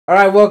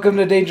Alright, welcome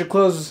to Danger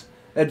Close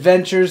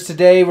Adventures.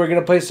 Today we're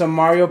gonna play some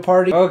Mario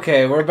Party.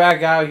 Okay, we're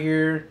back out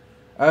here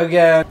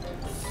again.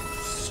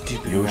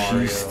 Stupid Yoshi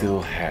Mario.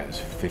 still has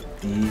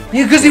 50.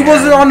 Yeah, because he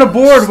wasn't on the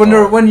board when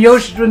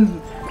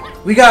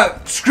we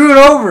got screwed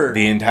over.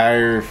 The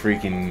entire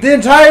freaking... The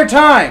entire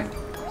time.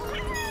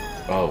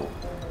 Oh.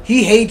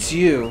 He hates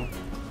you.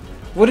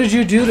 What did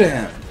you do to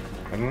him?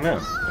 I don't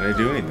know. I didn't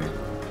do anything.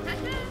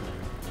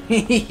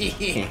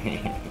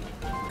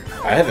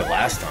 I had it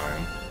last time.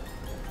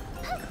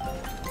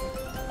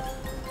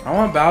 I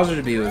want Bowser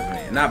to be with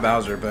me. Not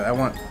Bowser, but I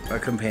want a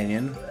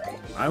companion.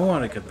 I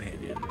want a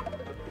companion.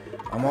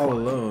 I'm all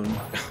alone.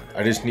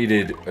 I just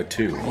needed a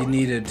 2. You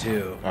needed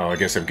 2. Oh, I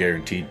guess I'm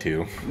guaranteed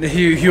 2.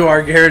 You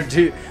are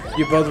guaranteed.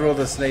 You both rolled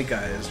the snake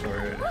eyes for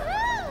it.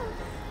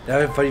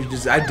 That'd be funny.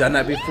 I've done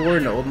that before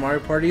in the old Mario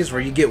parties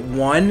where you get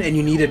 1 and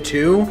you need a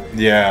 2.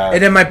 Yeah.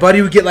 And then my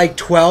buddy would get like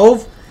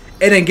 12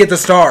 and then get the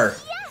star.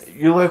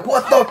 You're like,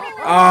 what the?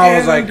 I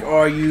was like,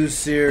 are you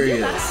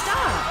serious?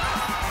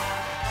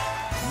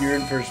 You're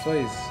in first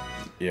place.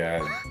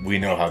 Yeah, we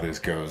know how this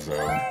goes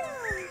though.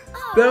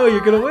 No,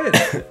 you're gonna win.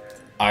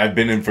 I've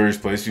been in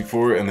first place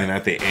before, and then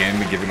at the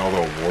end, giving all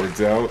the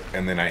awards out,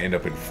 and then I end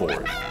up in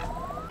 4th.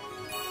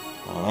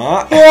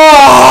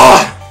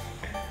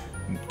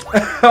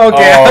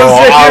 Okay,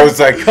 I was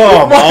like,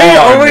 come why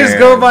on, always man.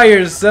 go by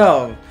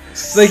yourself?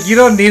 It's like you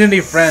don't need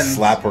any friends.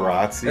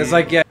 Slapparazzi. It's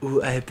like, yeah.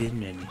 Ooh, I have been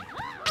many.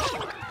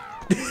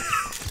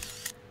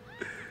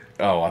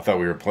 Oh, I thought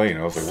we were playing.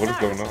 I was like, what is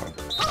going on?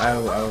 I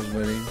was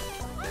winning.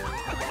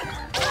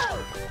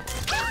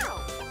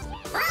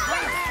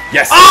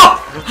 Yes!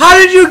 Oh! How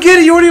did you get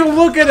it? You weren't even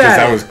looking at it. Because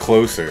I was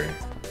closer.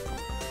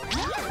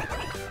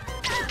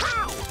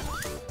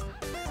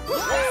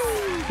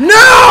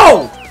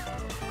 No!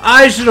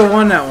 I should have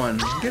won that one.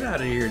 Get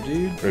out of here,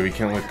 dude. But we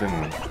can't let them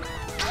win.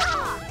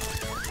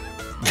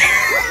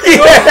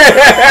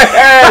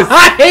 Yes!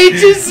 I hate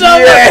you so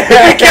much.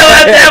 You can't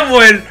let them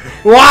win.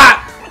 What?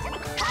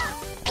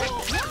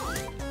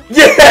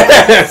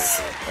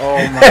 Yes! Oh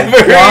my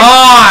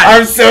god!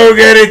 I'm so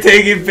good at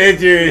taking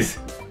pictures.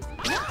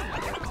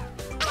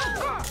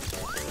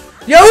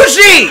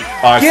 Yoshi!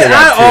 Oh, Get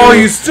out! Oh,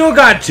 you still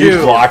got 2. He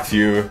blocked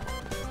you.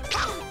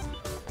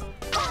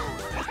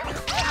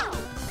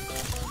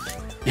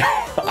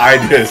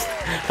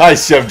 I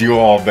shoved you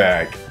all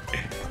back.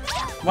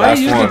 Why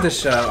do you get the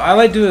shove? I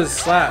like doing a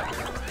slap.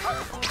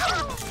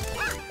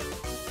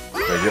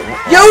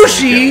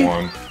 Yoshi!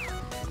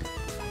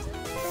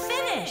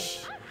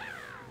 Finish.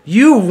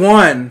 You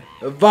won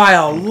by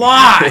a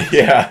lot.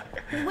 Yeah,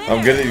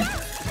 I'm gonna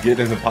get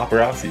in the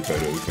paparazzi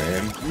photos,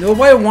 man.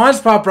 Nobody wants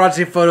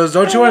paparazzi photos.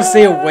 Don't you want to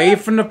stay away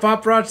from the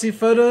paparazzi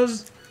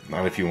photos?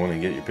 Not if you want to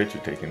get your picture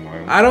taken,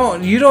 man. I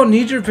don't. You don't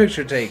need your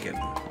picture taken.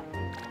 I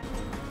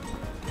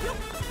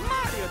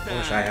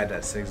wish I had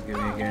that 6. Give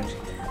me a guarantee.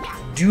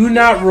 Do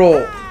not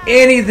roll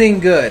anything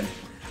good.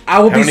 I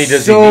will be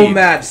so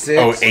mad. 6.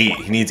 Oh, 8.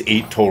 He needs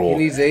 8 total.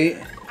 He needs 8.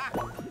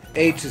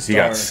 8 to start. He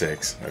got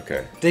 6.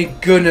 Okay.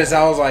 Thank goodness.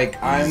 I was like,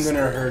 I'm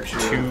gonna hurt you.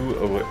 2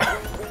 away.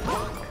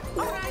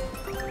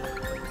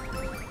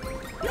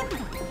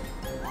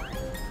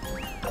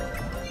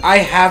 I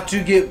have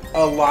to get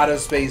a lot of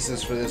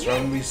spaces for this, or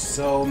I'm gonna be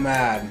so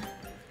mad.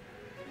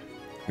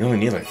 You only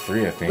need like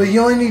 3, I think. But he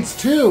only needs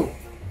 2.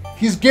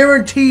 He's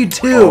guaranteed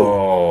 2.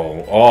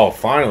 Oh,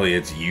 finally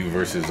it's you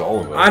versus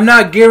all of us. I'm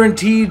not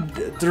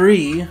guaranteed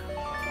 3.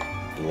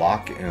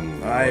 Lock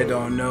and load. I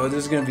don't know.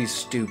 This is gonna be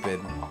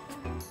stupid.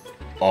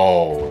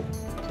 Oh.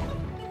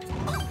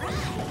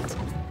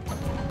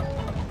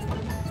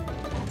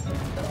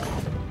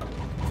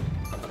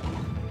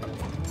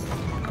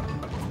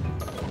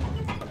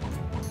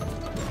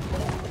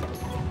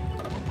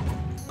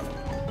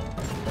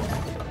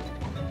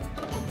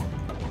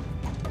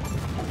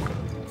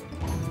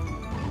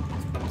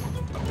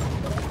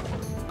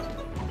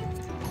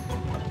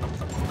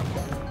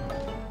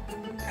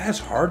 That's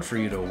hard for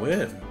you to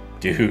win.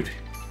 Dude.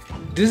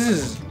 This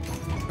is...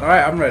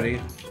 Alright, I'm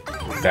ready.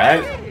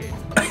 That...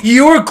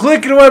 You were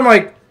clicking away, I'm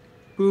like...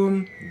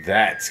 Boom.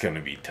 That's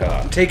gonna be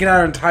tough. Taking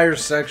out an entire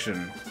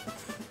section.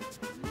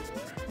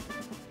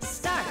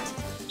 Start.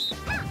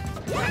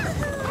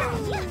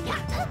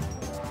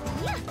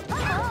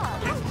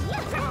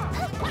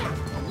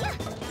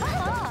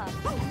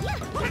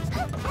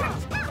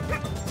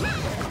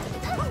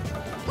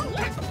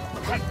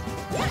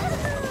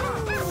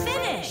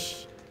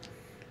 Finish.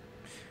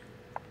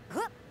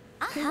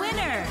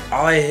 Winner.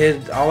 All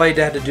I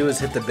had to do was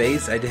hit the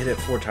base. I did it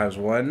 4 times.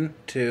 1,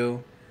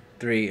 2,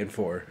 3, and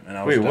 4. And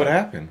I was Wait, what done.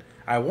 happened?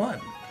 I won.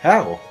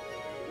 How?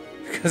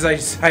 Because I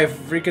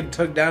freaking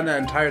took down that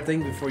entire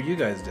thing before you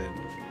guys did.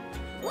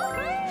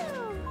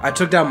 I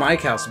took down my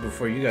castle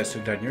before you guys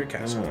took down your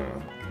castle.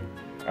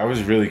 I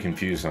was really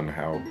confused on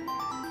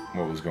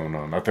what was going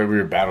on. I thought we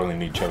were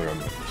battling each other on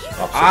the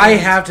opposite I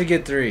ends. have to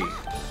get 3.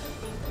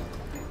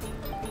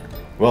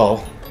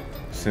 Well,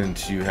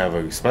 since you have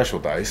a special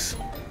dice,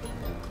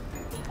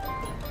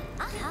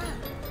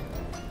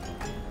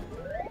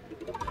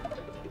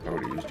 I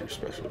would have used your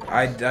special dice.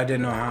 I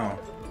didn't know how.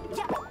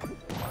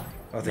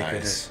 Oh, thank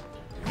Nice.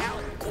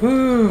 goodness.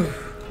 Whew.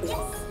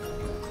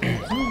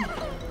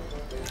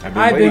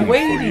 I've been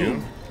waiting for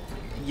you.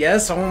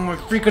 Yes, I want my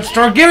freaking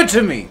star. Give it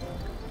to me.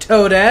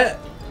 Toadette.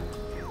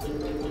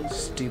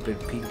 Stupid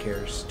pink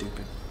hair.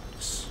 Stupid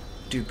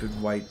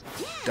white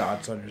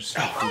dots on your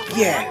stupid. Oh,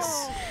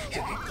 yes.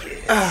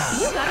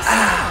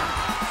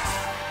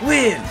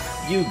 Win.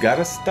 You got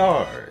a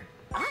star.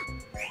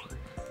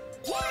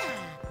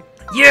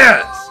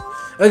 Yes.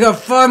 I got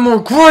 5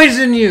 more coins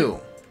than you.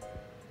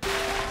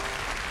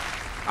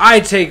 I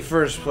take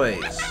first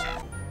place.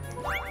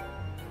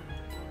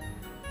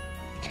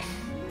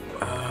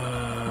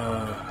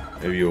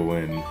 Maybe you'll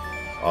win.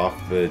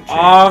 Off the chain.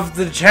 Off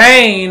the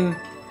chain.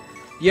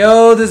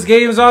 Yo, this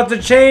game's off the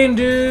chain,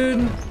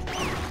 dude.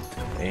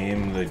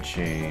 Aim the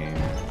chain.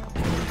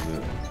 What is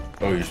it?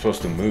 Oh, you're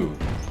supposed to move.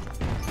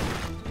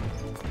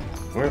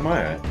 Where am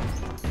I at?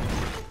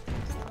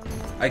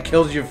 I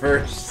killed you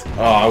first.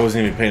 Oh, I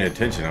wasn't even paying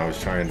attention. I was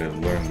trying to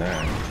learn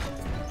that.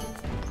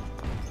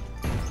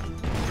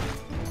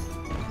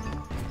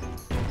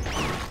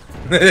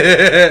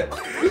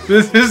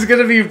 This is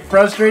gonna be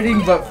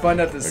frustrating but fun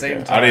at the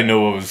same time. I didn't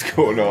know what was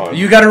going on.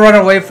 You gotta run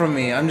away from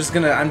me. I'm just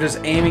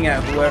aiming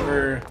at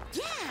whoever.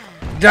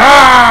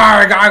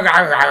 I'm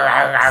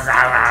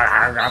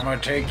gonna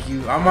take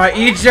you. I'm gonna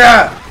eat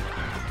ya.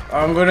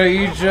 I'm gonna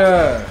eat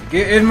ya.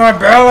 Get in my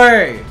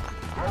belly.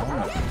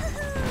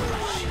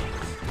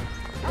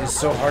 It's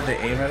so hard to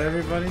aim at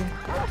everybody.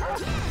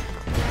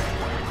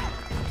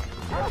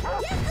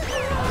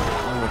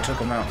 Oh, it took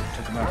him out.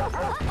 Took him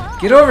out.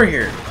 Get over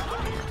here.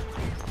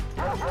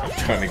 I'm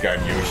trying to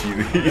guide Yoshi.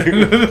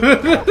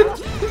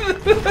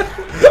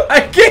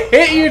 I can't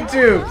hit you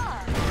two.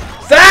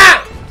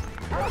 Stop!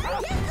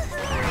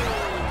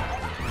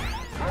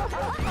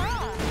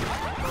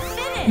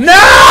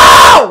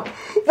 No!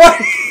 What?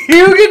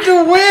 You get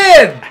to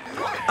win!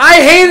 I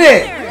hate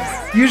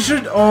it! You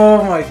should.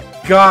 Oh my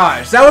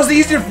gosh. That was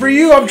easier for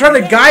you. I'm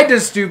trying to guide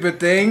this stupid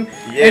thing.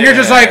 Yeah. And you're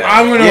just like,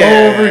 I'm gonna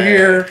go over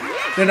here.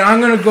 Then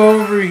I'm gonna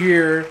go over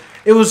here.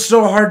 It was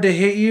so hard to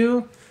hit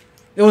you.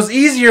 It was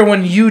easier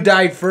when you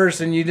died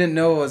first and you didn't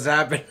know what was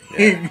happening.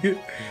 Yeah.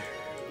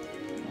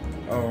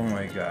 Oh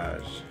my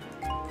gosh.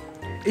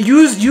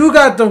 You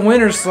got the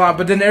winner slot,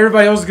 but then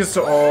everybody else gets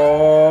to.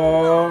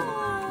 Oh.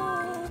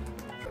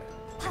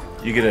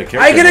 You get a character.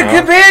 I get a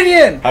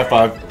companion! High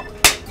five.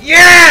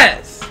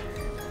 Yes!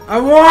 I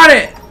want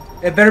it!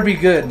 It better be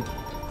good.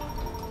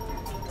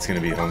 It's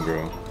gonna be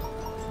homegrown.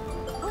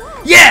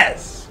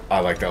 Yes! I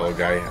like that little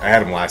guy. I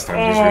had him last time.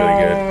 He's really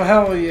good. Oh,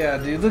 hell yeah,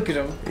 dude. Look at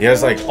him. He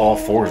has like all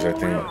 4s, I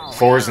think.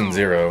 4s and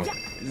 0.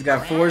 He's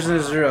got 4s and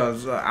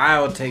 0s. I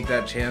will take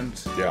that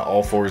chance. Yeah,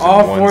 all 4s and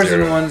all 1 4s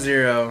 0. and 1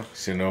 0.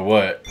 So you know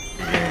what?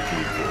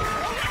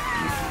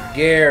 You're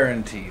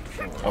guaranteed.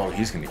 Oh,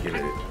 he's gonna get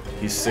it.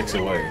 He's 6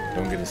 away.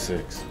 Don't get a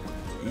 6.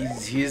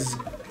 He's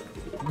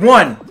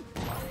 1.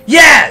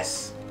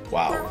 Yes!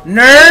 Wow.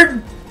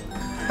 Nerd!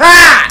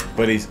 Ha!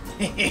 But he's.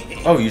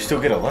 Oh, you still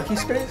get a lucky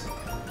space?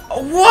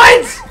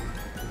 What?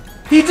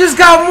 He just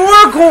got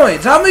more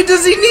coins. How many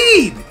does he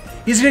need?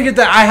 He's gonna get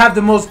the I have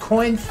the most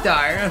coin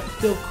star. I'm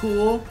so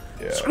cool.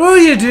 Yeah. Screw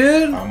you,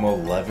 dude. I'm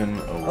 11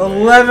 away.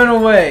 11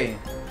 away.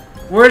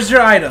 Where's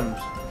your items?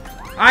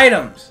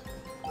 Items.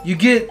 You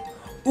get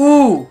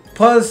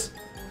plus.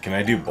 Can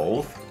I do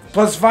both?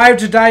 Plus 5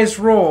 to dice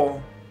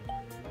roll.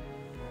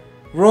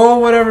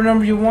 Roll whatever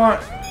number you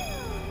want.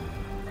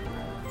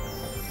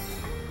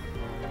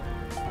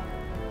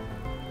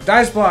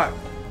 Dice block.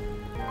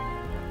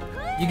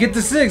 You get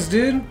the 6,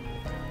 dude.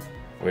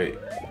 Wait,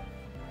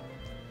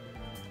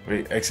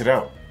 exit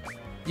out.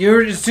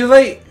 It's too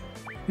late.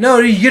 No,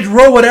 you get to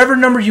roll whatever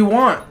number you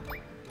want.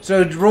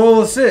 So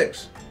roll a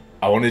 6.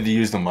 I wanted to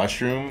use the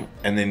mushroom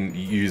and then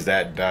use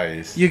that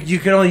dice. You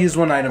can only use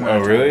 1 item. Oh,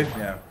 really?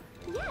 Yeah.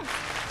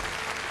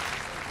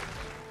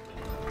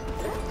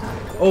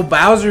 Oh,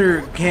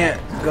 Bowser can't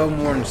go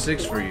more than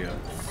 6 for you.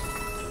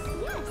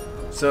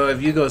 So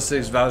if you go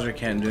 6, Bowser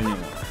can't do anymore.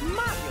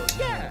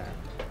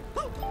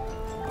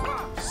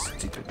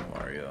 Stupid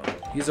Mario.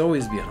 He's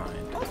always behind.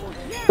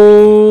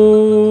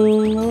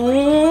 Oh,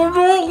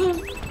 no.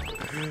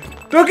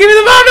 Don't give me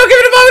the bomb! Don't give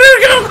me the bomb! Don't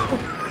give me the bomb!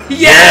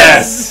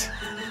 Yes!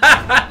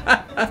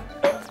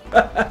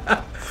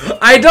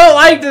 I don't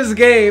like this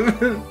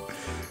game.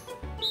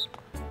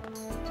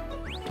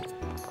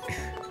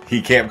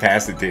 He can't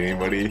pass it to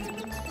anybody.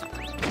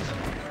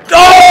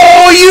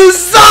 Oh, you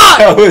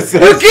suck!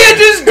 You can't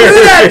just do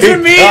that to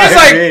me. Just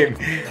like,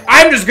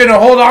 I'm just gonna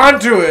hold on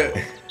to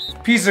it.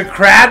 Piece of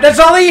crap. That's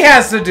all he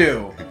has to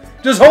do.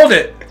 Just hold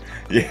it.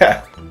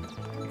 Yeah.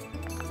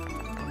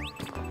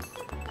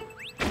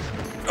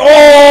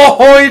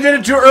 Oh, you did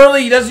it too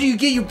early. That's what you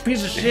get, you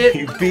piece of shit.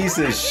 You piece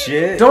of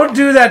shit. Don't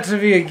do that to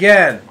me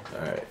again.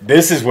 Alright.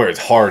 This is where it's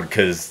hard,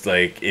 because,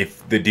 like,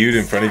 if the dude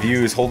in front of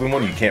you is holding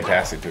one, you can't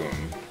pass it to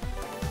him.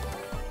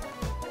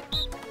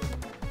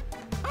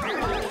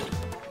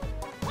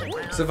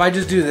 So if I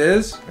just do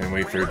this and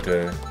wait for it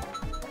to.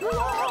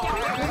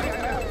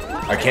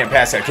 I can't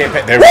pass it. I can't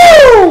pass. There we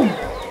go.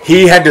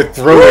 He had to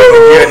throw it. And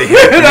you had to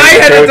hit it. And I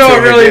had to throw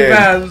it really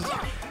fast.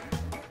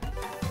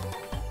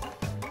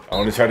 I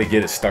want to try to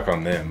get it stuck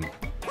on them.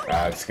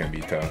 It's gonna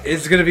be tough.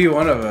 It's gonna be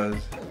one of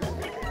us.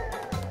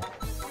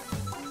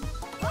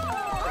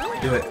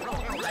 Do it.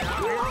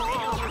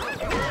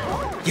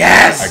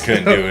 Yes! I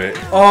couldn't do it.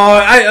 Oh,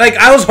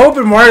 I was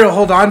hoping Mario would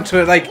hold on to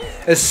it. Like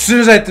as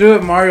soon as I threw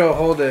it, Mario would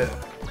hold it.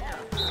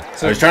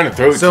 So, I was trying to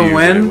throw it to you,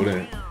 when? but it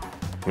wouldn't.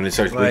 When it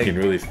starts blinking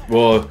really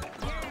well,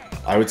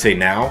 I would say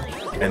now,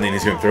 and then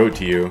he's gonna throw it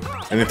to you,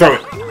 and then throw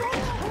it.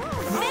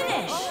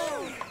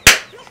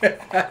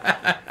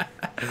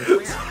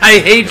 I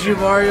hate you,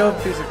 Mario,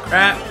 piece of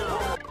crap.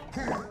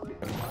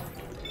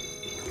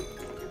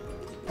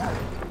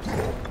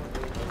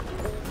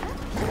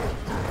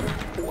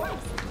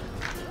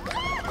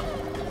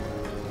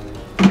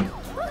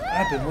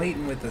 I've been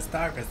waiting with the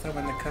star for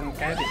someone to come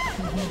grab it.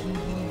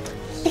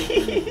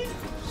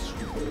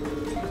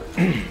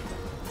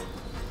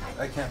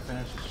 I can't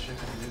finish this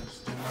chicken, dude. It's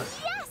too much.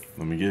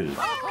 Let me get it.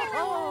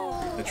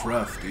 It's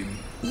rough, dude.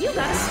 You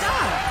got a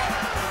star.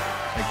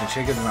 Like the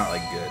chicken's not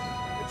like good.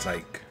 It's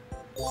like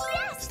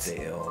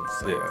stale.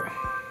 It's like,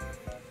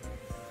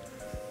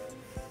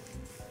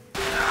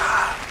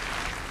 Yeah.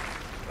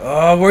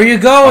 Oh, where are you I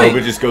going? hope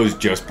it just goes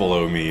just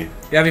below me.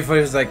 Yeah, before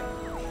he was like,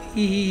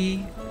 hee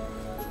hee.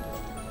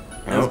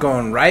 I was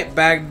going right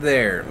back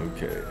there.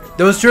 Okay.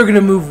 Those two are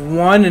gonna move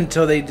one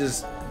until they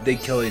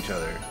kill each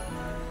other.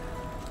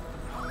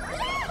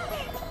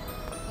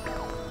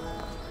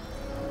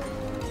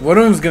 One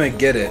of them's gonna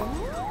get it.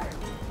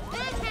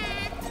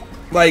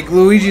 Like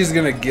Luigi's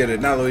gonna get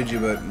it, not Luigi,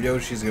 but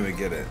Yoshi's gonna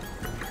get it.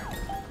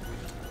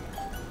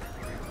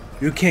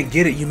 You can't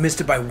get it. You missed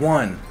it by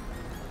one.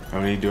 How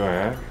many do I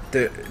have?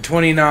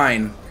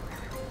 29.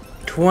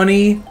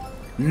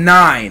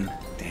 29.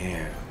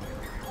 Damn.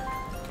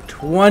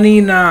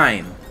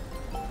 29.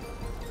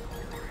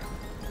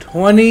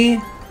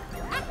 29.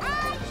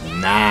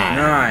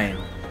 Nine.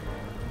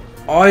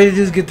 All you did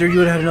is get there, you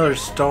would have another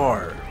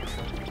star.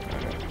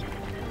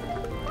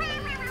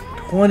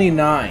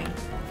 29.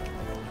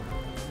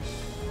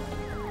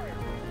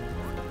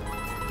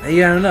 Hey,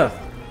 you got enough.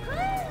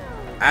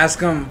 Ask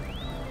him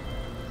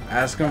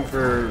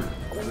for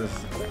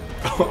this.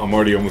 I'm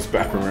already almost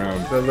back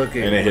around. But look at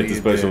and I hit what the you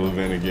special did.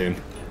 event again.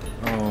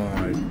 Oh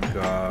my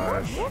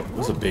gosh. It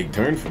was a big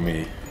turn for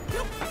me.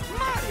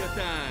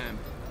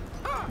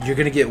 You're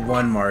gonna get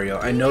one, Mario.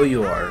 I know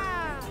you are.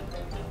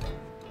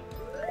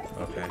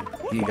 Okay,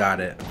 you got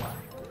it.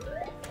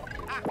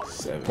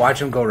 7.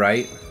 Watch him go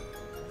right.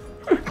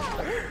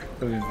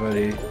 That'll be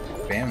funny.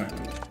 Bam it.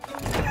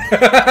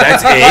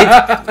 That's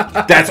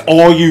it? That's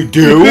all you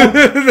do?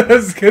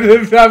 That's gonna.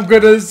 I'm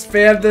gonna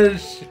spam the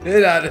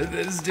shit out of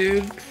this,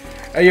 dude.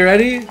 Are you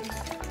ready?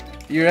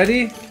 You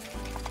ready?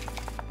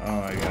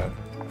 Oh my god.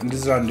 This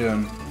is what I'm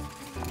doing.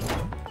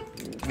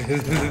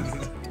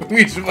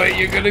 Which way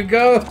you gonna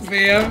go,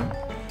 fam?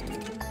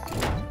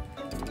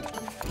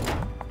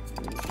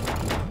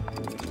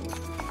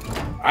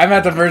 I'm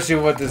at the mercy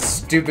of what this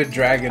stupid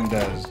dragon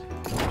does.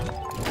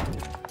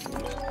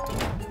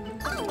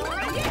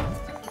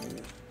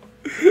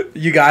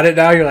 You got it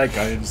now? You're like,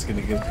 oh, I'm just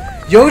gonna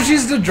get...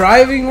 Yoshi's the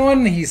driving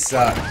one? He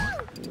sucks.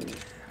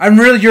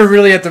 You're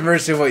really at the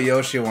mercy of what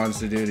Yoshi wants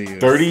to do to you.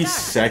 30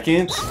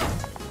 seconds?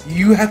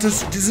 You have to...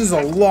 This is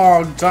a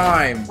long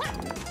time.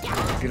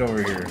 Get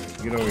over here.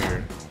 Get over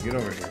here. Get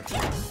over here.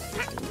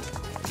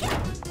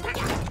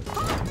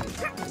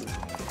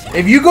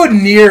 If you go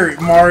near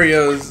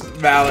Mario's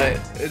mallet,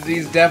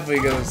 he's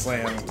definitely gonna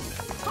slam.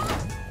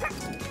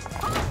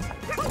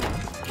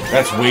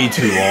 That's way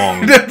too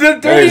long. The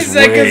 30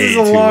 seconds is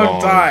a way too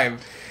long time.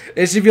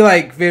 It should be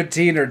like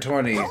 15 or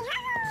 20.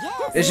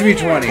 It should be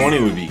 20. 20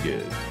 would be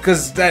good.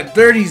 Because that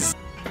 30's...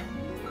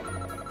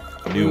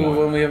 New one.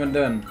 one we haven't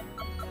done.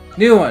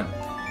 New one.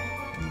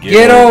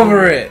 Get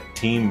over it.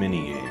 Team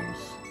minigames.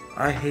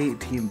 I hate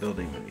team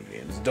building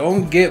minigames.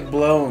 Don't get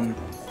blown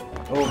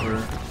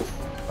over.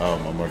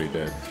 I'm already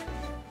dead.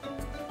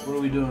 What are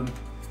we doing?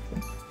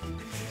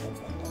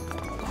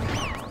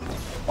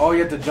 Oh, you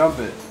have to jump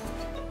it.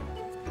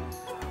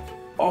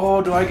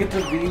 Oh, do I get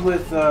to be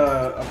with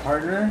a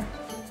partner?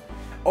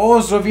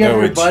 Oh, so if you have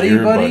your it's buddy,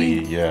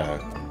 yeah.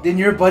 then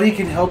your buddy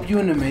can help you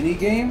in a mini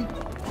game?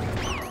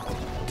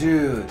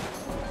 Dude.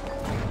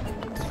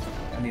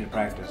 I need to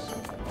practice.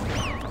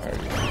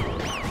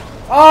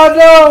 Oh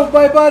no,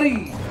 my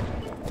buddy!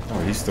 Oh,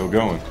 he's still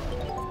going.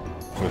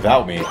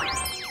 Without me.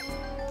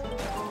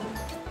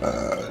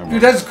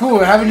 Dude, that's cool.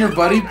 Having your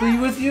buddy be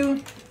with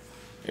you?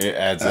 It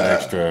adds an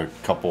extra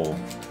couple.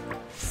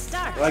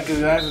 Start. Like,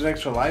 it adds an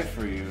extra life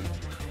for you.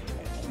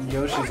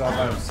 Yoshi's all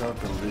by himself,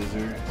 the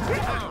loser.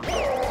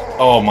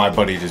 Oh, my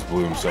buddy just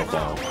blew himself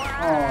out.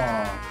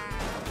 Aww.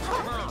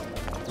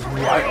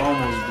 I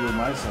almost blew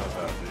myself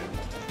out,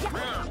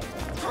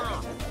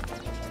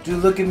 dude.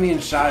 Dude, look at me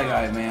and Shy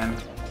Guy, man.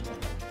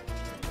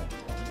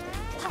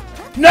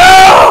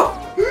 No!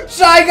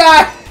 Shy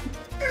Guy!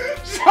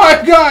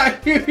 Shy Guy!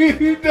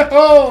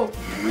 No!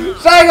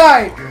 Shy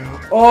Guy!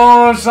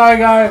 Oh, Shy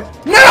Guy!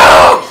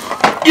 No!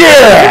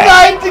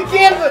 Yeah!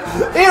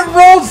 It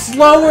rolled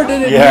slower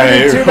than it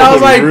needed to. And I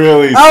was like,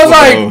 really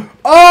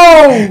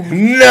oh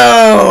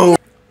no!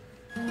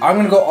 I'm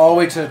gonna go all the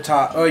way to the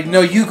top. Oh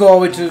no, you go all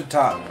the way to the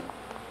top.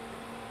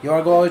 You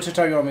wanna go all the way to the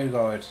top? Or you want me to go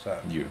all the way to the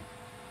top? You.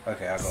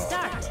 Okay, I'll go all the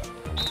way to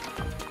the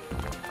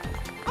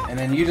top. And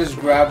then you just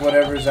grab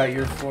whatever's at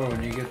your floor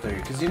when you get there,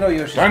 because you know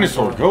Yoshi's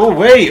Dinosaur, go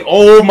away!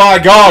 Oh my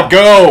God,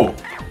 go!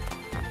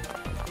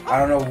 I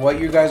don't know what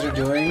you guys are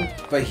doing,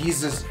 but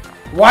he's just.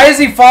 Why is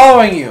he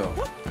following you?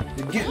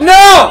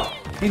 No!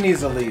 He needs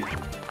to leave.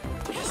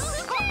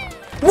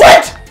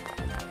 What?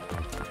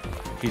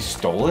 He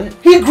stole it?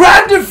 He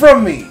grabbed it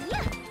from me!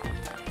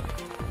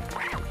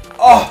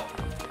 Oh!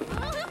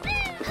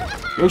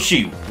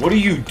 Yoshi, what are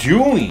you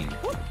doing?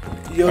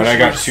 Yoshi, I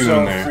got you're 2 so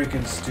in there.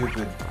 freaking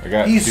stupid. I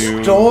got He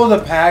 2. stole the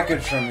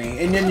package from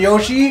me. And then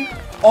Yoshi,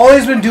 all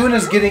he's been doing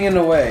is getting in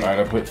the way. Alright,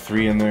 I put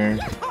 3 in there.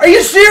 Are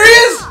you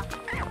serious?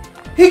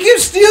 He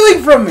keeps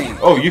stealing from me.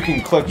 Oh, you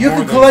can collect You more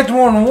can than- collect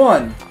more than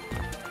one.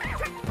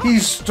 He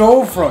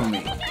stole from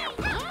me.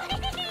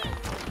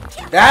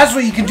 That's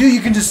what you can do. You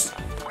can just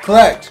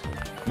collect.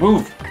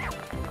 Move.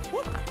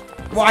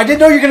 Well, I didn't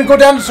know you were going to go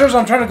down the stairs.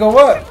 I'm trying to go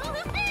up.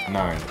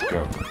 9,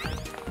 go.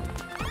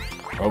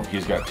 Oh,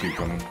 he's got 2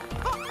 coming.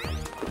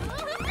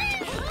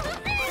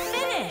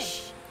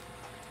 Finish.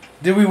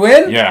 Did we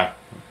win? Yeah.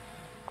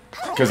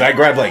 Because I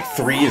grabbed like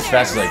 3 as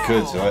fast as I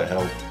could, so that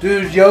helped.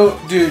 Dude,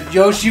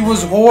 Yoshi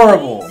was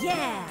horrible.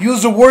 Yeah. He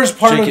was the worst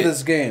part Shake of it.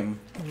 this game.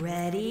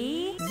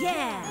 Ready?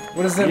 Yeah.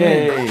 What does that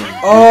Yay. mean?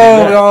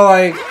 Oh, we all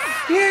like, Well,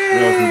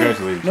 yeah.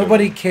 congratulations.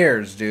 Nobody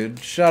cares, dude.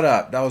 Shut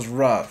up. That was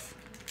rough.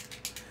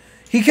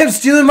 He kept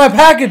stealing my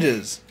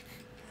packages.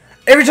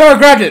 Every time I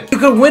grabbed it, you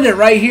could win it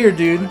right here,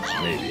 dude.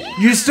 Maybe.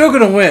 You're still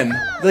gonna win.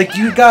 Like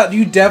you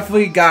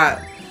definitely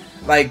got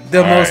like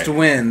the most right.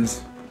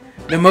 wins,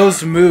 the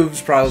most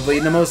moves probably,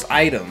 and the most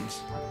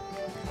items.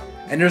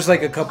 And there's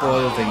like a couple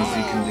other things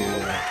you can do.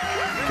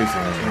 Each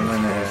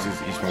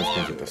one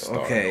comes with a star.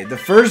 Okay, the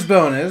first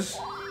bonus.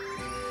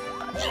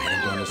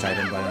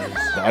 Item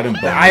bonus. The item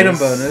bonus.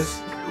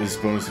 bonus. Is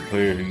bonus to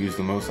player who used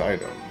the most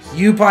items.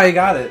 You probably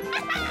got it.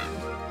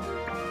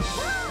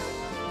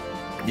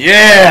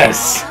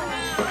 Yes!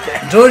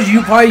 I told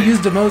you probably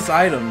used the most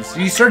items.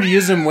 You started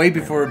using them way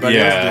before everybody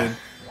else did.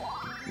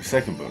 The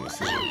second bonus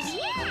is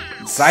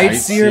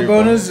Sightseer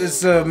bonus is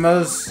the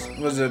most.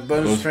 Was it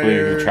bonus those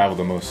player who for? travel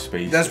the most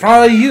space. That's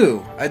probably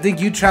you. I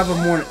think you travel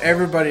more than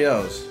everybody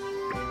ally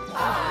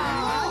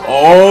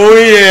Oh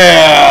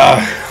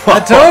yeah! I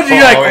told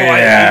you, like, Oh, oh, I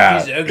yeah.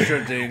 hate these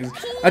extra things.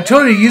 I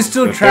told you, you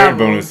still The travel.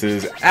 third bonus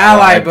is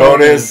Ally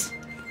bonus.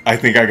 I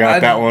think I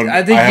got that one.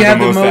 I think you have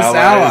the most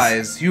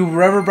allies. You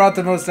ever brought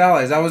the most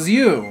allies. That was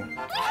you.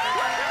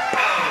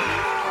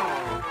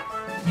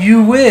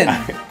 You win.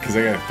 Because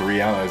I got 3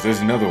 allies.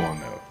 There's another one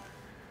though.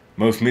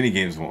 Most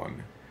minigames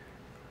won.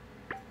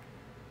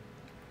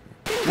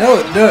 No,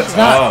 it's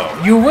not.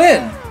 Oh. You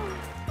win.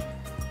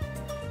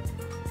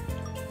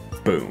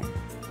 Boom.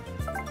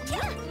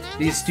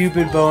 These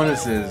stupid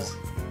bonuses.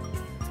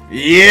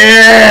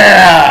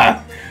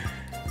 Yeah!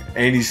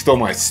 And he stole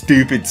my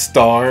stupid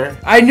star.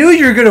 I knew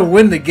you were gonna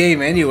win the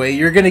game anyway.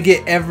 You're gonna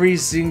get every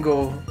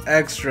single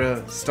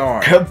extra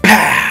star.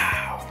 Kapow!